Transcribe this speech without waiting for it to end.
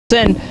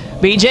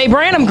B.J.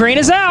 Branham, green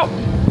is out.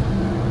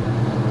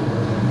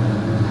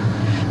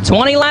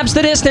 20 laps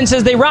the distance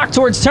as they rock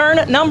towards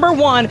turn number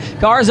 1.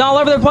 Cars all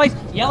over the place.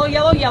 Yellow,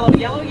 yellow, yellow,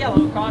 yellow,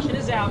 yellow. Caution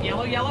is out.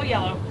 Yellow, yellow,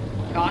 yellow.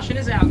 Caution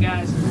is out,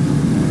 guys.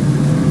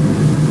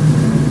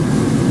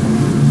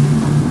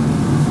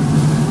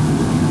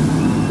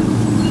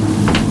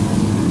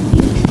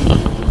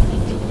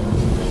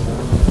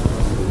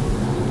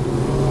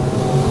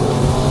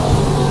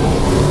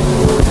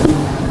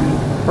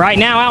 Right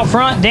now out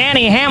front,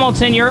 Danny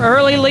Hamilton, your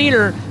early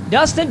leader.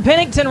 Dustin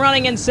Pennington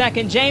running in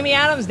second. Jamie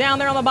Adams down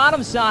there on the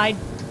bottom side.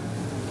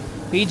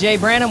 B.J.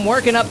 Branham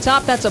working up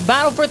top. That's a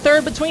battle for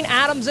third between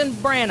Adams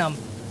and Branham.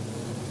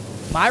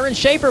 Myron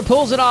Schaefer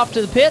pulls it off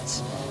to the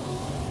pits.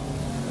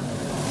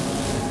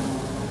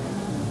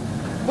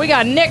 We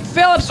got Nick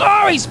Phillips.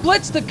 Oh, he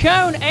splits the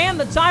cone and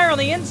the tire on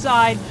the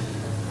inside.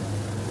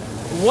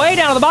 Way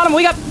down at the bottom,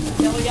 we got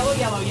yellow, yellow,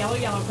 yellow, yellow,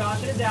 yellow.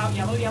 Caution is out.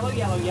 Yellow, yellow,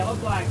 yellow, yellow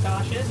flag.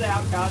 Caution is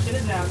out. Caution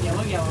is out.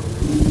 Yellow, yellow.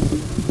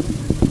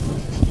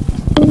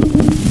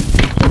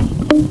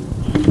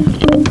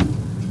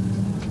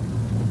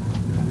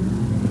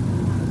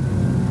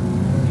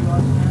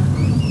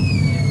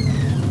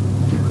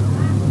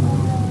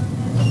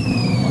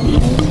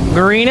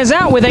 Green is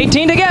out with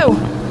 18 to go.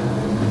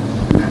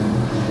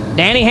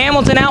 Danny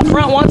Hamilton out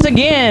front once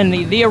again.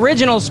 The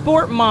original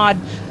Sport Mod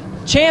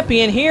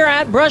champion here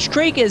at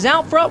Brushcreek is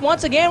out front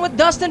once again with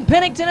Dustin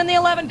Pennington in the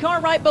 11 car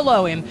right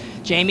below him.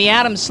 Jamie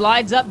Adams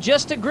slides up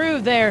just a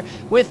groove there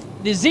with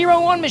the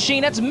 01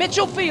 machine. That's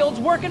Mitchell Fields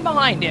working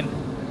behind him.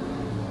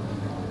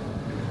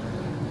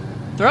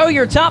 Throw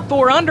your top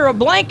 4 under a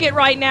blanket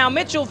right now.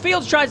 Mitchell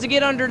Fields tries to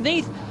get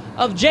underneath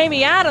of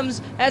Jamie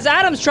Adams as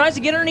Adams tries to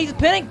get underneath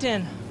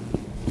Pennington.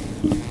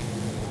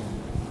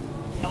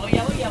 Yellow,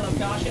 yellow, yellow,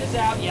 caution is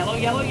out. Yellow,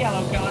 yellow,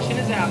 yellow, caution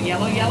is out.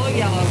 Yellow, yellow,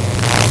 yellow.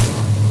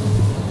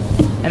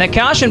 And a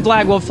caution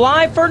flag will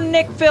fly for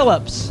Nick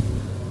Phillips.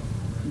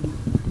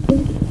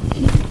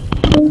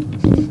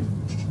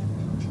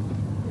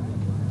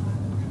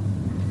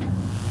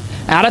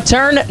 Out of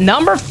turn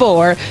number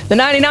 4, the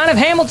 99 of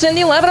Hamilton,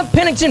 the 11 of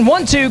Pennington,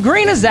 1-2,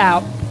 green is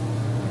out.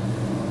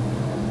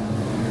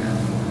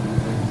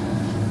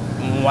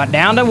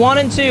 Down to 1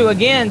 and 2,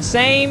 again,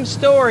 same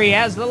story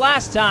as the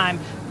last time.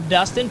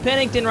 Dustin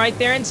Pennington right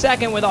there in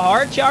second with a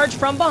hard charge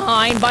from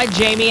behind by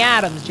Jamie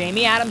Adams.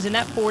 Jamie Adams in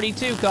that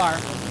 42 car.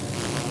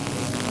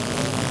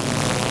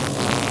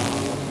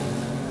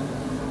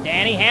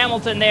 Danny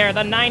Hamilton there,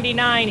 the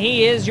 99.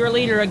 He is your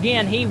leader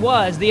again. He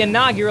was the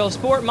inaugural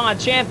Sport Mod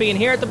champion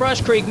here at the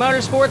Brushcreek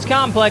Motorsports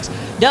Complex.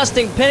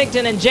 Dustin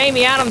Pennington and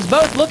Jamie Adams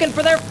both looking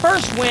for their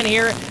first win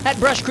here at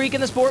Brushcreek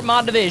in the Sport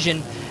Mod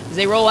division. As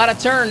they roll out of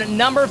turn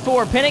number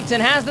 4, Pennington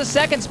has the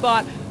second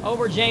spot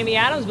over Jamie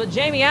Adams, but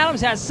Jamie Adams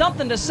has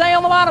something to say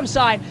on the bottom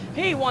side.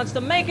 He wants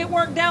to make it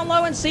work down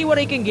low and see what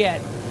he can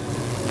get.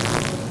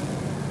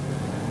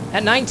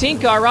 That 19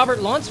 car,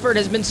 Robert Lunsford,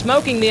 has been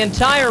smoking the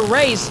entire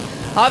race.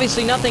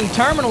 Obviously nothing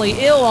terminally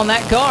ill on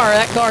that car.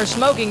 That car is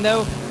smoking,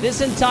 though,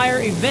 this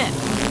entire event.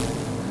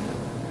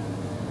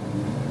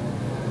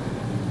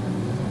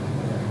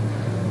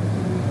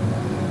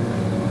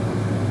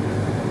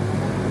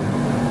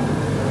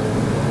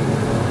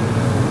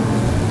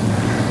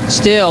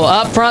 Still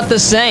up front the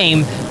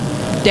same.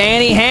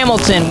 Danny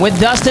Hamilton with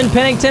Dustin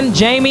Pennington,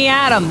 Jamie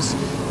Adams.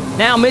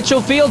 Now Mitchell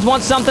Fields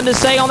wants something to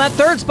say on that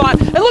third spot.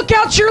 And look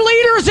out, your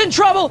leader's in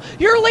trouble.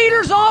 Your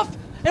leader's off,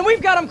 and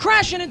we've got him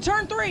crashing in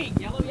turn 3.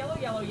 Yellow, yellow,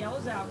 yellow,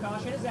 yellow's out.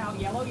 Caution is out.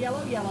 Yellow,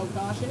 yellow, yellow,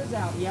 caution is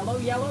out. Yellow,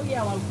 yellow,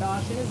 yellow,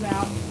 caution is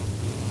out.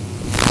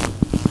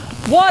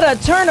 What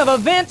a turn of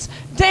events.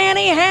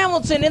 Danny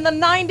Hamilton in the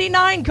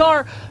 99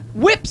 car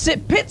whips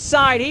it pit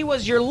side. He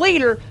was your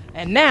leader,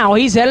 and now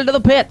he's headed to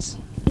the pits.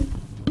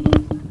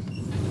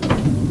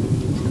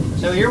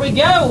 So here we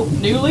go.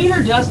 New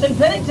leader, Dustin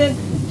Pennington.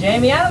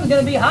 Jamie Adams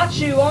going to be hot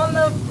shoe on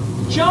the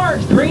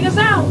charge. Green is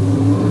out.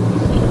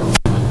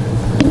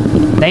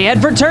 They head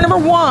for turn number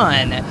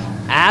 1.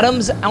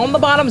 Adams on the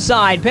bottom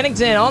side.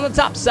 Pennington on the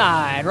top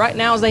side. Right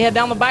now as they head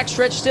down the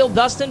backstretch, still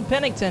Dustin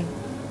Pennington.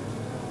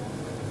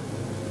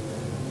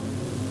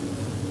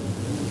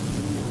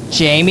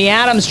 Jamie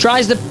Adams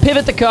tries to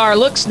pivot the car.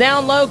 Looks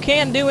down low.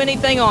 Can't do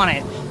anything on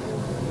it.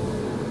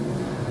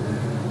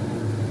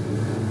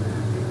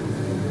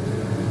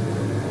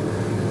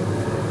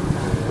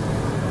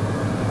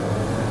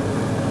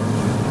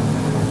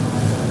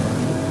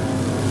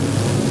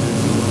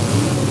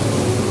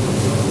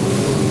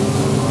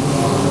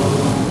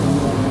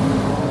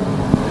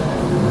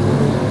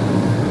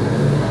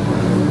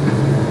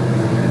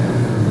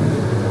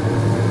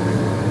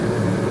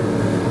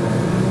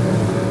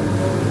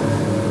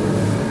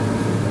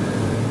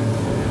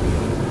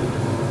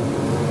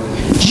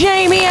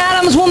 Jamie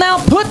Adams will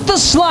now put the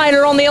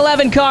slider on the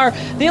 11 car.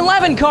 The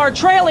 11 car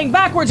trailing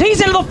backwards.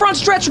 He's into the front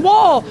stretch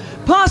wall.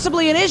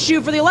 Possibly an issue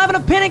for the 11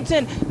 of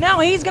Pennington. Now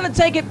he's going to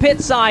take it pit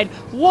side.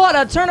 What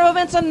a turn of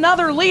events.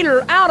 Another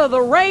leader out of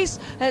the race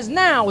as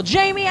now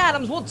Jamie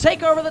Adams will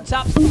take over the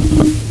top.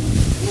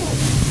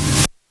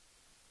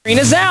 Green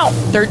is out.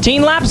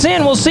 13 laps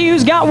in. We'll see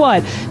who's got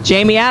what.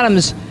 Jamie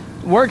Adams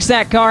works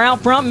that car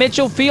out front.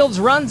 Mitchell Fields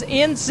runs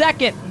in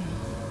second.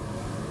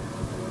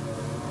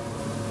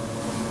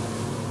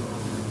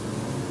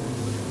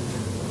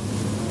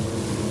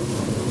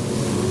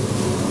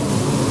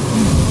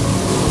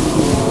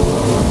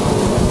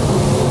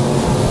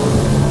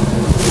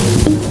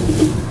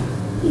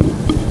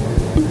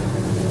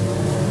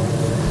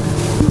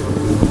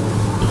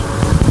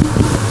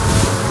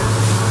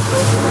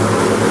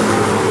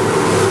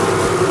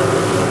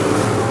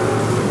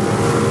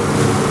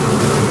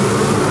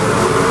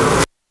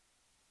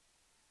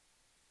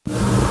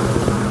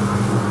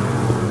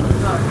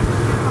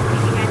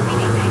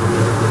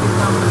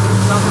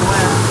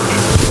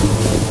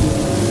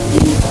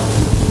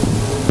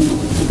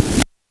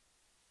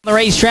 The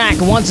racetrack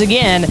once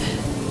again,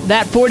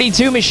 that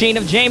 42 machine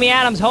of Jamie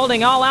Adams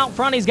holding all out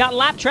front. He's got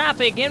lap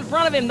traffic in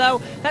front of him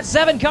though. That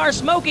 7 car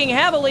smoking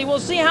heavily. We'll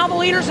see how the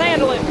leaders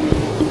handle it.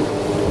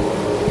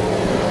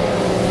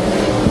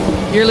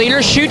 Your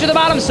leaders shoot to the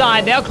bottom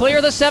side. They'll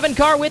clear the 7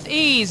 car with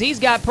ease. He's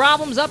got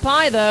problems up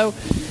high though.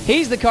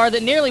 He's the car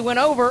that nearly went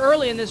over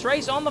early in this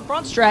race on the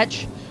front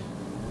stretch.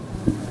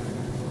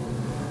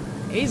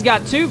 He's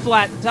got 2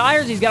 flat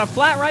tires. He's got a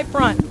flat right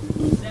front.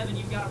 7,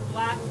 you've got a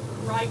flat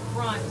right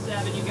front.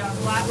 7, you got a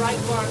flat right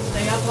front.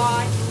 Stay up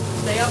high.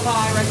 Stay up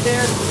high right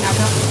there. Now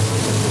come.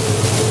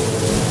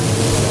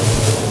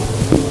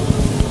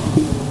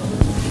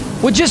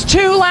 With just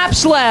 2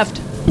 laps left.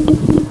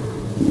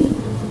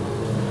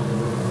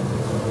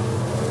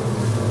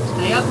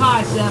 Stay up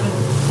high, 7.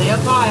 Stay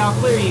up high. I'll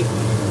clear you.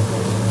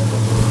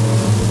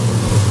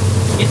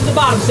 Get to the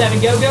bottom,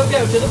 7. Go, go,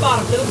 go. To the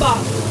bottom, to the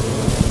bottom.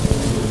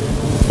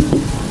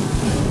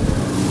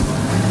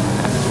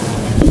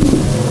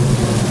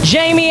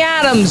 Jamie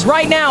Adams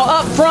right now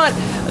up front.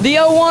 The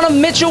 01 of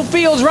Mitchell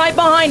Fields right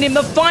behind him.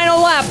 The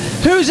final lap.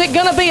 Who's it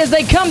going to be as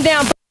they come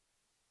down?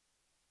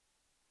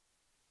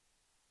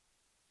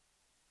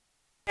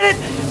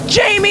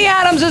 Jamie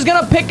Adams is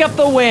going to pick up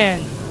the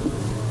win.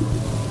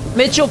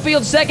 Mitchell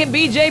Fields second,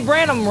 BJ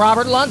Branham,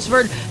 Robert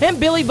Lunsford, and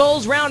Billy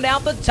Bowles round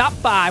out the top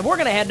 5. We're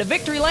going to head to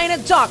victory lane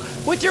and talk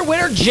with your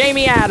winner,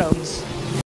 Jamie Adams.